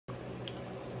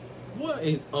What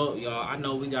is up, y'all? I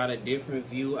know we got a different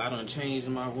view. I done changed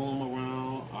my room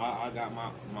around. I got my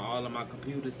all of my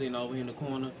computers sitting over in the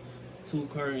corner. 2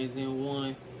 curtains in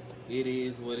one. It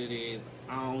is what it is.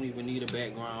 I don't even need a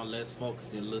background. Let's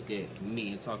focus and look at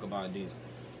me and talk about this.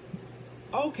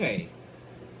 Okay.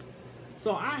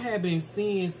 So I have been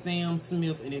seeing Sam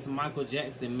Smith and this Michael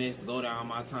Jackson mess go down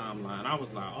my timeline. I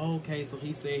was like, okay, so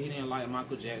he said he didn't like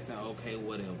Michael Jackson. Okay,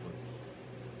 whatever.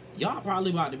 Y'all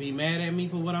probably about to be mad at me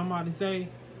for what I'm about to say,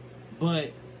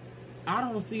 but I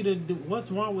don't see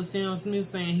what's wrong with Sam Smith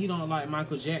saying he don't like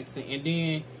Michael Jackson. And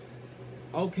then,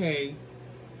 okay,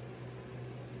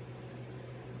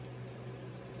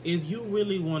 if you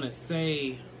really want to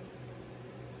say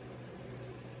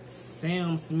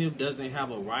Sam Smith doesn't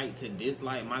have a right to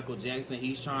dislike Michael Jackson,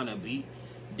 he's trying to beat,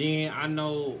 then I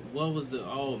know, what was the,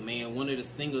 oh man, one of the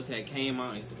singers had came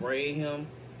out and sprayed him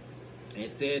and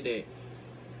said that,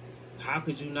 how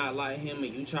could you not like him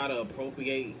and you try to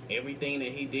appropriate everything that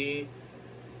he did?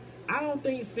 I don't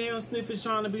think Sam Smith is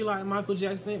trying to be like Michael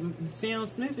Jackson. Sam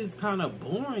Smith is kind of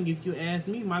boring if you ask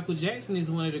me. Michael Jackson is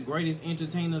one of the greatest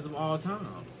entertainers of all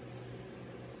times.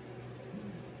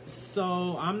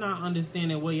 So I'm not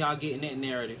understanding where y'all getting that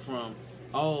narrative from.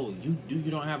 Oh, you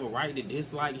don't have a right to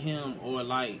dislike him, or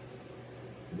like,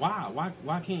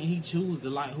 why can't he choose to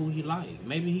like who he like?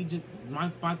 Maybe he just,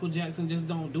 Michael Jackson just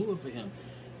don't do it for him.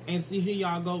 And see, here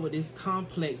y'all go with this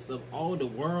complex of, oh, the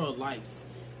world likes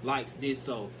this,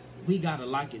 so we gotta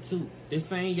like it too. They're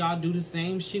saying y'all do the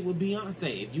same shit with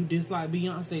Beyonce. If you dislike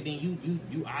Beyonce, then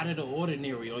you out of the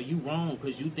ordinary, or you wrong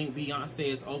because you think Beyonce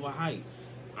is overhyped.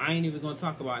 I ain't even gonna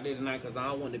talk about that tonight because I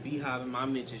don't want to be having my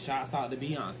mention. Shouts out to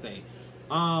Beyonce.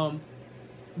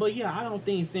 But yeah, I don't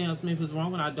think Sam Smith is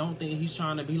wrong, and I don't think he's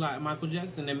trying to be like Michael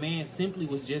Jackson. The man simply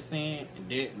was just saying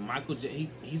that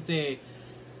he said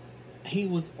he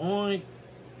was on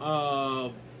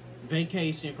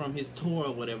vacation from his tour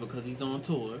or whatever, because he's on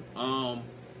tour. And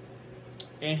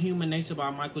Human Nature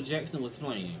by Michael Jackson was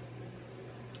playing.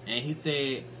 And he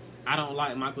said, I don't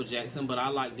like Michael Jackson, but I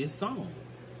like this song.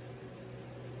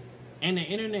 And the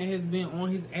internet has been on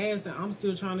his ass, and I'm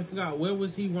still trying to figure out where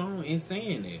was he wrong in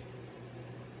saying that.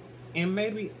 And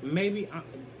maybe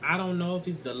I don't know if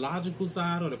it's the logical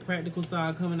side or the practical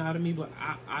side coming out of me, but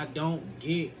I don't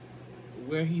get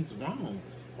where he's wrong.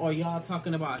 Or y'all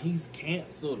talking about he's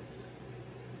canceled.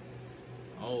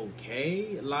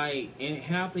 Okay, like, and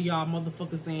half of y'all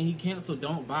motherfuckers saying he canceled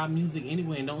don't buy music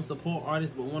anyway and don't support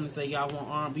artists, but want to say y'all want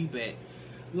R&B back.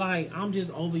 Like, I'm just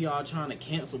over y'all trying to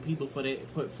cancel people for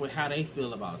that, for how they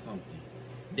feel about something.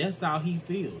 That's how he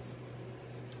feels.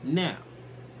 Now,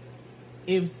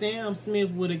 if Sam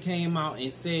Smith would have came out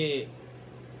and said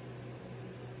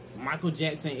Michael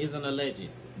Jackson isn't a legend,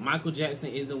 Michael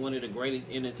Jackson isn't one of the greatest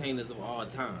entertainers of all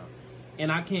time,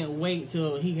 and I can't wait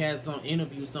till he has some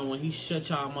interview somewhere, he shut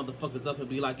y'all motherfuckers up and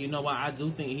be like, you know what, I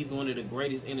do think he's one of the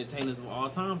greatest entertainers of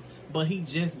all time, but he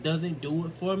just doesn't do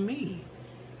it for me.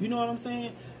 You know what I'm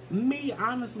saying? Me,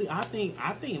 honestly, I think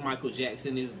Michael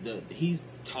Jackson he's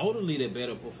totally the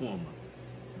better performer.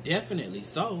 Definitely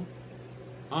so.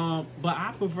 But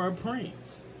I prefer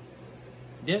Prince.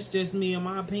 That's just me, in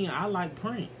my opinion. I like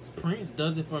Prince. Prince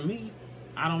does it for me.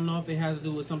 I don't know if it has to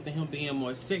do with something, him being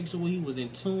more sexual. He was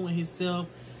in tune with himself.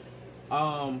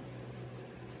 I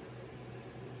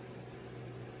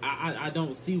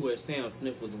don't see where Sam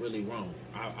Smith was really wrong.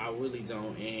 I really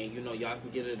don't. And, you know, y'all can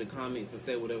get in the comments and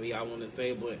say whatever y'all want to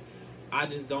say, but I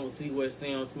just don't see where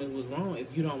Sam Smith was wrong.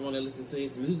 If you don't want to listen to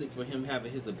his music for him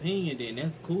having his opinion, then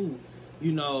that's cool,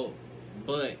 you know.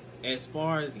 But as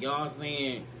far as y'all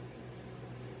saying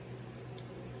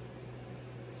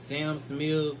Sam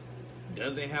Smith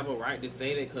doesn't have a right to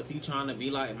say that because he's trying to be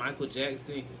like Michael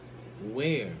Jackson,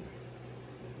 where?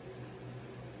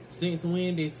 Since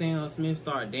when did Sam Smith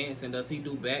start dancing? Does he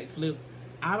do backflips?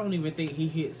 I don't even think he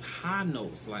hits high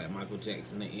notes like Michael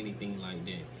Jackson or anything like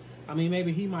that. I mean,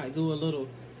 maybe he might do a little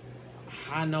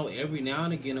high note every now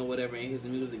and again or whatever in his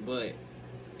music, but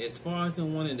as far as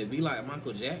him wanting to be like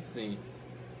Michael Jackson,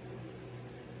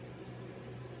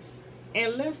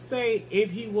 and let's say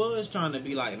if he was trying to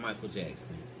be like Michael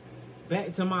Jackson,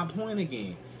 back to my point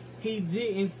again, he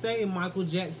didn't say Michael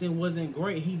Jackson wasn't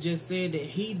great. He just said that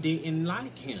he didn't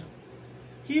like him.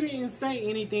 He didn't say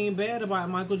anything bad about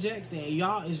Michael Jackson. And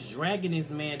y'all is dragging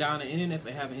this man down the internet for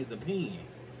having his opinion.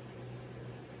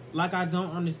 Like, I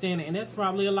don't understand it. And there's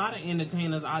probably a lot of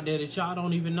entertainers out there that y'all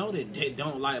don't even know that they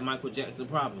don't like Michael Jackson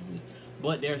probably.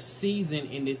 But they're seasoned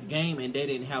in this game and they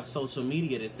didn't have social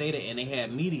media to say that, and they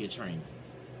had media training.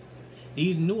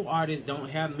 These new artists don't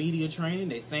have media training.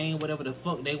 They're saying whatever the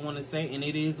fuck they want to say, and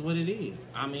it is what it is.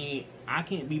 I mean, I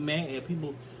can't be mad at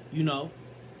people, you know,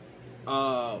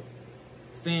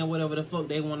 saying whatever the fuck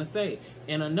they want to say.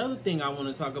 And another thing I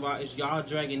want to talk about is y'all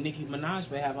dragging Nicki Minaj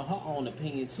for having her own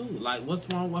opinion too. Like, what's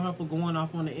wrong with her for going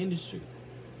off on the industry?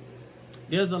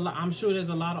 There's a lot. I'm sure there's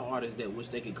a lot of artists that wish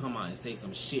they could come out and say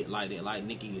some shit like that, like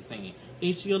Nicki is saying.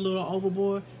 Is she a little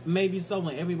overboard? Maybe so.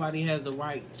 And everybody has the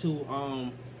right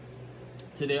to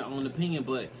their own opinion,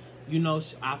 but you know,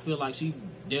 I feel like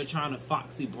they're trying to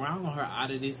Foxy Brown her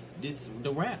out of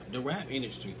the rap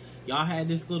industry. Y'all had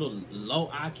this little low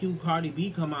IQ Cardi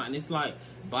B come out, and it's like,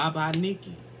 bye bye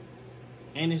Nicki,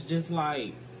 and it's just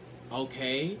like,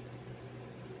 okay.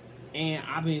 And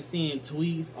I've been seeing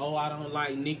tweets, oh, I don't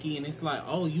like Nicki, and it's like,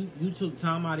 oh, you took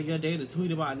time out of your day to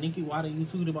tweet about Nicki. Why didn't you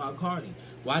tweet about Cardi?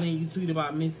 Why didn't you tweet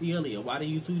about Missy Elliott? Why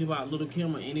didn't you tweet about Lil'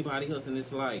 Kim or anybody else? And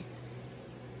it's like,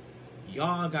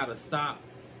 y'all gotta stop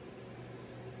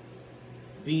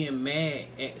being mad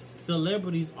at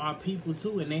celebrities. Are people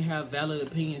too, and they have valid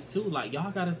opinions too. Like,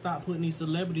 y'all gotta stop putting these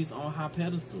celebrities on high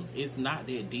pedestals. It's not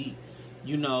that deep.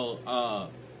 You know,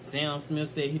 Sam Smith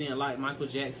said he didn't like Michael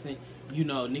Jackson. You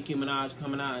know, Nicki Minaj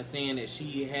coming out and saying that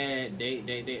she had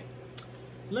they.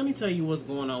 Let me tell you what's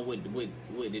going on with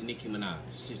the Nicki Minaj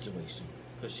situation,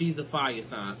 because she's a fire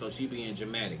sign, so she being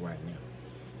dramatic right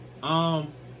now.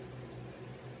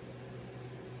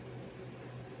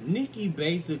 Nicki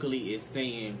basically is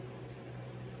saying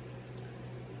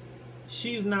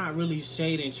she's not really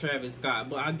shading Travis Scott,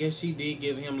 but I guess she did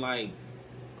give him like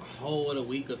a whole of a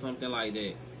week or something like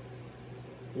that.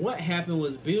 What happened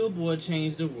was Billboard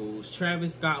changed the rules.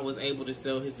 Travis Scott was able to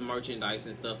sell his merchandise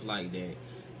and stuff like that,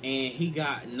 and he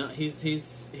got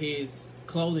his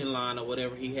clothing line or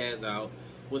whatever he has out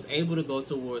was able to go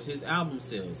towards his album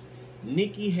sales.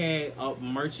 Nicki had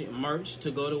merch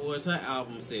to go towards her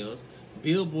album sales.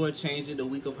 Billboard changed it the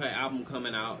week of her album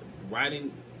coming out,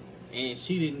 and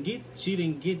she didn't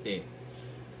get that.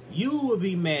 You would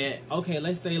be mad. Okay,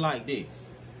 let's say like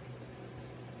this.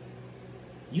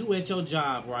 You at your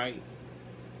job, right?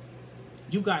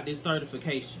 You got this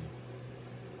certification,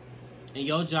 and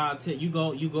your job you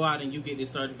go out and you get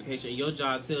this certification, and your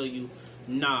job tell you,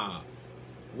 nah,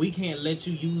 we can't let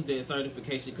you use that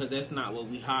certification because that's not what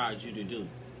we hired you to do.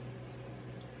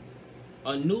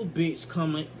 A new bitch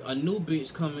come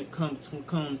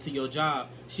to your job.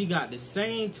 She got the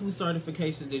same 2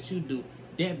 certifications that you do.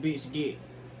 That bitch get,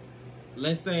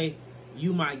 let's say,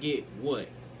 you might get what?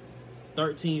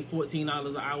 $13, $14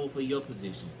 an hour for your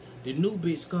position. The new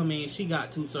bitch come in, she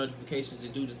got 2 certifications to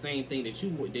do the same thing that you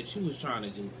was trying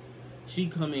to do. She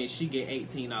come in, she get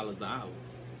 $18 an hour.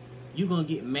 You gonna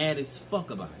get mad as fuck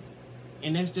about it.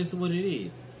 And that's just what it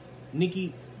is.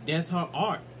 Nicki, that's her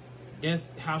art.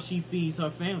 That's how she feeds her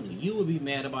family. You would be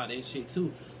mad about that shit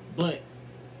too. But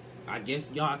I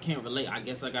guess y'all can't relate. I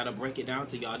guess I gotta break it down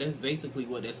to y'all. That's basically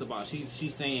what that's about.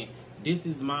 She's saying, this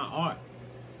is my art.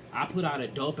 I put out a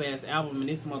dope-ass album, and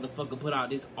this motherfucker put out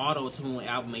this auto-tune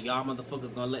album, and y'all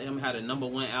motherfuckers gonna let him have the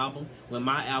 #1 album when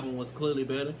my album was clearly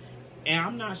better. And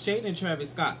I'm not shading Travis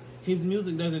Scott. His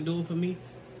music doesn't do it for me.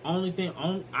 Only thing,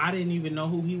 I didn't even know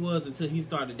who he was until he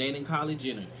started dating Kylie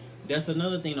Jenner. That's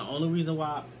another thing. The only reason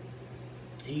why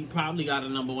he probably got a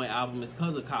 #1 album is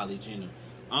because of Kylie Jenner.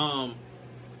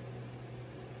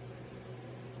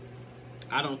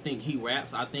 I don't think he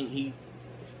raps. I think he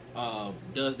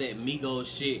does that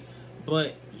Migos shit.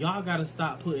 But y'all gotta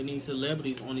stop putting these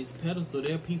celebrities on this pedestal.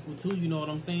 They're people too, you know what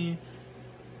I'm saying?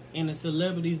 And the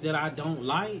celebrities that I don't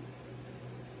like,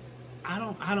 I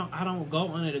don't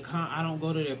go under the I don't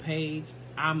go to their page.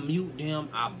 I mute them.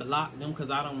 I block them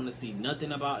because I don't want to see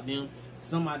nothing about them.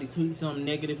 Somebody tweet something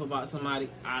negative about somebody,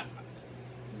 I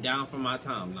down from my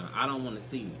timeline. I don't want to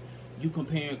see it. You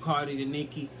comparing Cardi to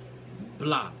Nicki,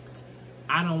 blocked.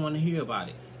 I don't want to hear about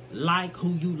it. Like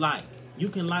who you like. You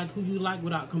can like who you like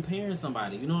without comparing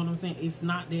somebody. You know what I'm saying? It's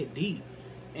not that deep.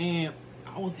 And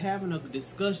I was having a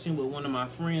discussion with one of my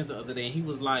friends the other day, and he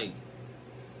was like,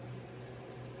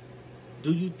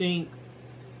 do you think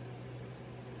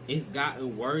it's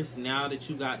gotten worse now that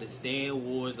you got the Stan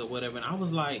Wars or whatever? And I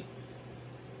was like,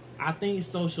 I think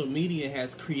social media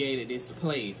has created this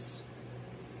place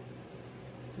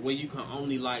where you can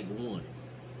only like one.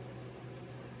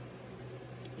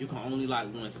 You can only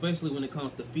like one. Especially when it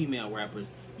comes to female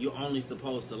rappers. You're only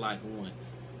supposed to like one.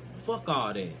 Fuck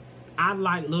all that. I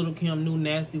like Lil' Kim new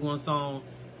Nasty One song.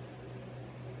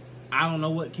 I don't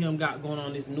know what Kim got going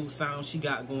on, this new sound she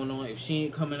got going on. If she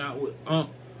ain't coming out with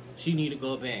she need to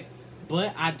go back.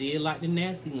 But I did like the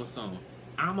Nasty One song.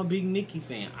 I'm a big Nicki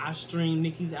fan. I stream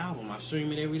Nicki's album. I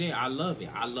stream it every day. I love it.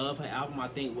 I love her album. I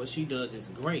think what she does is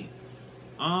great.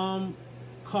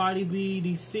 Cardi B,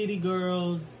 these City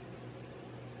Girls,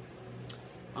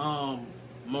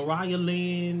 Mariah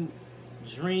Lynn,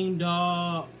 Dream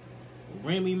Dog,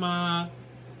 Remy Ma.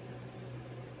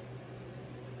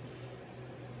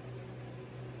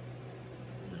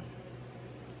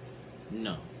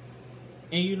 No.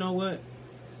 And you know what?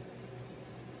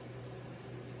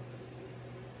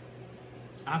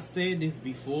 I've said this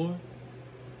before.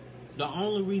 The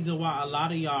only reason why a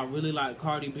lot of y'all really like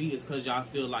Cardi B is because y'all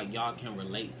feel like y'all can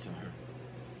relate to her.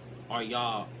 Or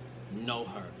y'all know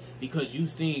her. Because you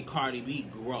seen Cardi B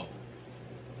grow.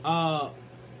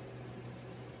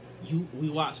 We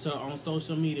watched her on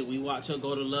social media. We watched her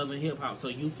go to Love and Hip Hop. So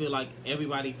you feel like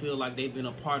everybody feel like they've been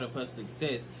a part of her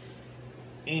success.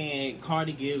 And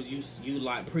Cardi gives you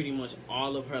like pretty much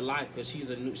all of her life because she's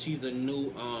a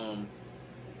new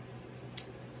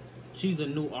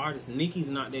artist. Nicki's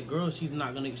not that girl.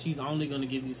 She's only gonna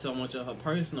give you so much of her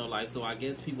personal life. So I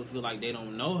guess people feel like they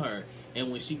don't know her.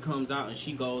 And when she comes out and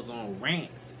she goes on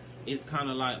rants, it's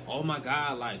kind of like, oh my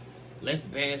God, like let's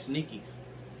bash Nicki.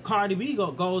 Cardi B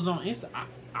goes on Insta.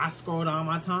 I scroll down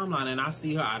my timeline and I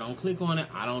see her. I don't click on it.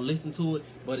 I don't listen to it.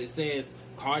 But it says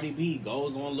Cardi B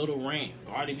goes on a little rant.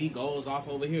 Cardi B goes off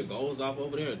over here, goes off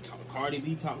over there. Cardi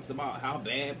B talks about how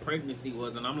bad pregnancy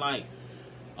was. And I'm like,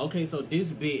 okay, so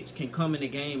this bitch can come in the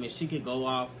game and she can go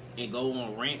off and go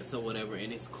on rants or whatever.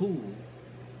 And it's cool.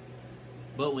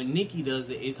 But when Nicki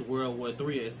does it, it's World War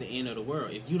III. It's the end of the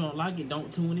world. If you don't like it,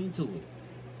 don't tune into it.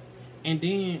 And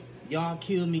then y'all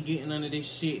kill me getting under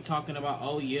this shit talking about,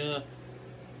 oh yeah,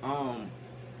 I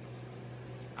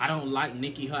don't like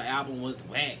Nicki, her album was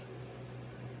whack.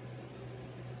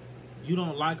 You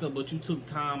don't like her, but you took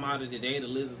time out of the day to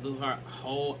listen to her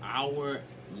whole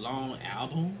hour-long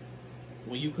album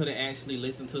when you could have actually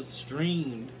listened to,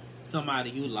 streamed somebody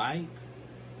you like.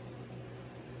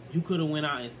 You could have went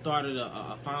out and started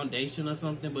a foundation or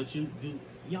something, but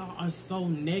y'all are so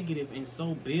negative and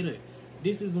so bitter.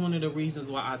 This is one of the reasons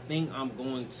why I think I'm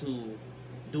going to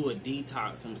do a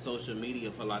detox from social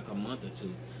media for like a month or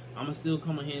two. I'm going to still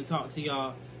come in here and talk to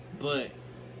y'all, but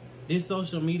this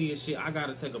social media shit, I got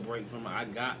to take a break from it.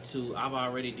 I've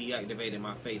already deactivated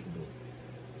my Facebook.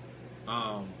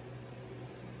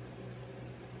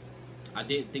 I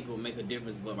didn't think it would make a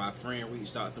difference, but my friend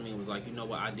reached out to me and was like, you know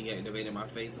what, I deactivated my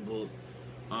Facebook.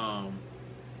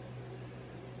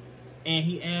 And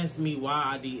he asked me why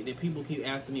I did. People keep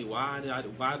asking me why did I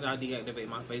deactivate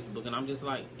my Facebook, and I'm just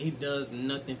like, it does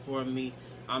nothing for me.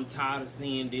 I'm tired of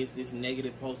seeing this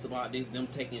negative post about this, them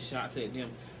taking shots at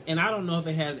them. And I don't know if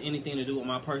it has anything to do with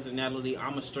my personality.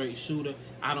 I'm a straight shooter.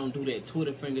 I don't do that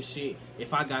Twitter finger shit.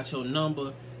 If I got your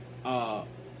number,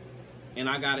 and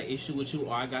I got an issue with you,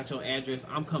 or I got your address,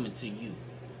 I'm coming to you.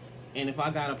 And if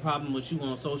I got a problem with you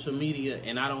on social media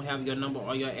and I don't have your number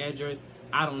or your address,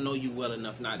 I don't know you well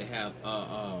enough not to have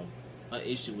an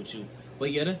issue with you.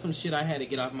 But yeah, that's some shit I had to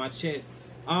get off my chest.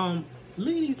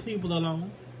 Leave these people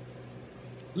alone.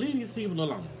 Leave these people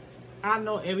alone. I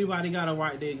know everybody got a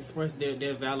right to express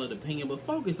their valid opinion, but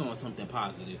focus on something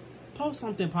positive. Post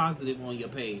something positive on your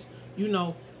page. You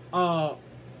know,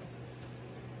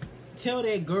 tell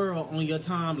that girl on your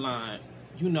timeline,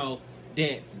 you know,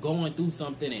 that's going through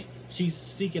something and she's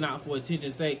seeking out for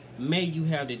attention. Say, may you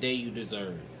have the day you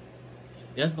deserve.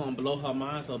 That's going to blow her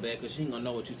mind so bad because she ain't going to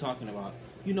know what you're talking about.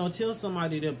 You know, tell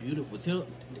somebody they're beautiful.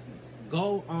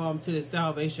 Go to the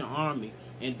Salvation Army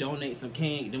and donate some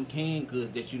canned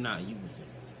goods that you're not using.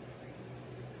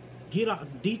 Get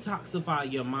out, detoxify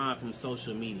your mind from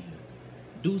social media.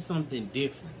 Do something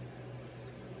different.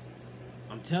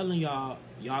 I'm telling y'all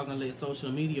gonna let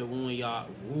social media ruin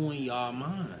y'all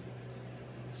mind.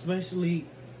 Especially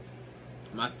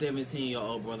my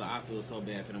 17-year-old brother. I feel so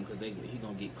bad for them because he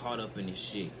gonna get caught up in this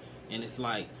shit. And it's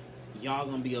like, y'all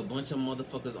gonna be a bunch of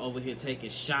motherfuckers over here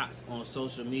taking shots on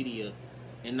social media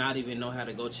and not even know how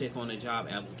to go check on a job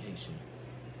application.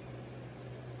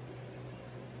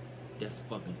 That's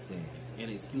fucking sad. And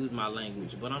excuse my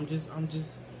language, but I'm just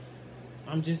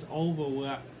over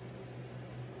where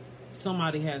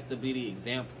somebody has to be the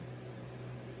example.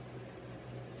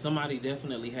 Somebody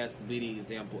definitely has to be the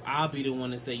example. I'll be the one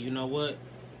to say, you know what?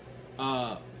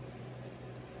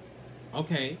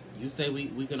 Okay, you say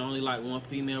we can only like one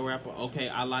female rapper. Okay,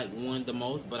 I like one the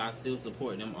most, but I still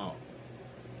support them all.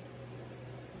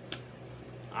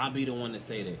 I'll be the one to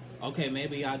say that. Okay,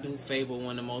 maybe I do favor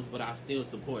one the most, but I still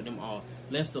support them all.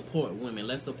 Let's support women.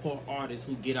 Let's support artists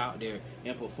who get out there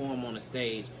and perform on the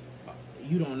stage.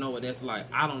 You don't know what that's like.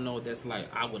 I don't know what that's like.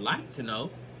 I would like to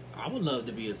know. I would love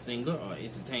to be a singer or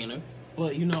entertainer.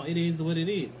 But, you know, it is what it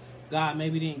is. God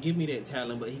maybe didn't give me that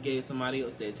talent, but he gave somebody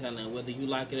else that talent. Whether you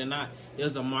like it or not,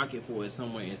 there's a market for it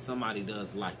somewhere, and somebody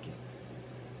does like it.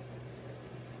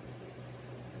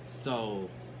 So,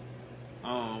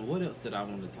 What else did I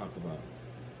want to talk about?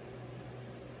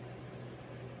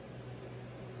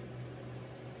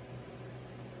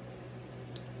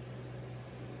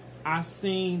 I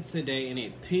seen today, and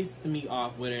it pissed me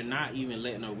off, where they're not even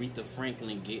letting Aretha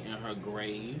Franklin get in her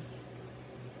grave.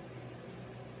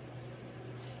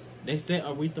 They said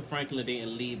Aretha Franklin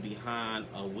didn't leave behind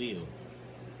a will.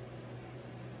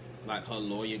 Like, her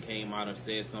lawyer came out and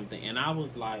said something, and I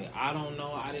was like, I don't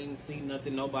know, I didn't see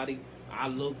nothing, nobody, I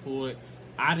looked for it,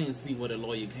 I didn't see where the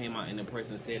lawyer came out and the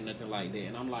person said nothing like that,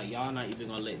 and I'm like, y'all not even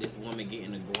gonna let this woman get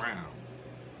in the ground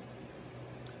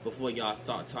before y'all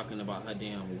start talking about her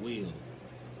damn will.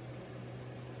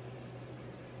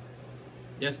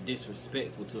 That's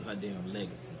disrespectful to her damn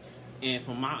legacy. And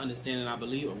from my understanding, I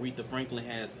believe Aretha Franklin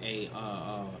has a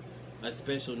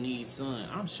special needs son.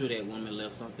 I'm sure that woman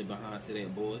left something behind to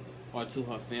that boy or to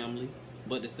her family.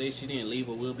 But to say she didn't leave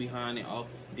a will behind it, all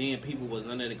then people was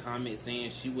under the comments saying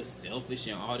she was selfish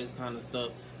and all this kind of stuff.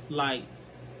 Like,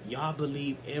 y'all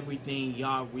believe everything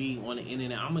y'all read on the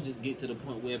internet. I'm gonna just get to the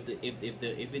point where if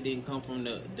it didn't come from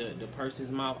the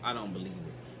person's mouth, I don't believe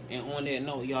it. And on that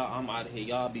note, y'all, I'm out of here.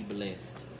 Y'all be blessed.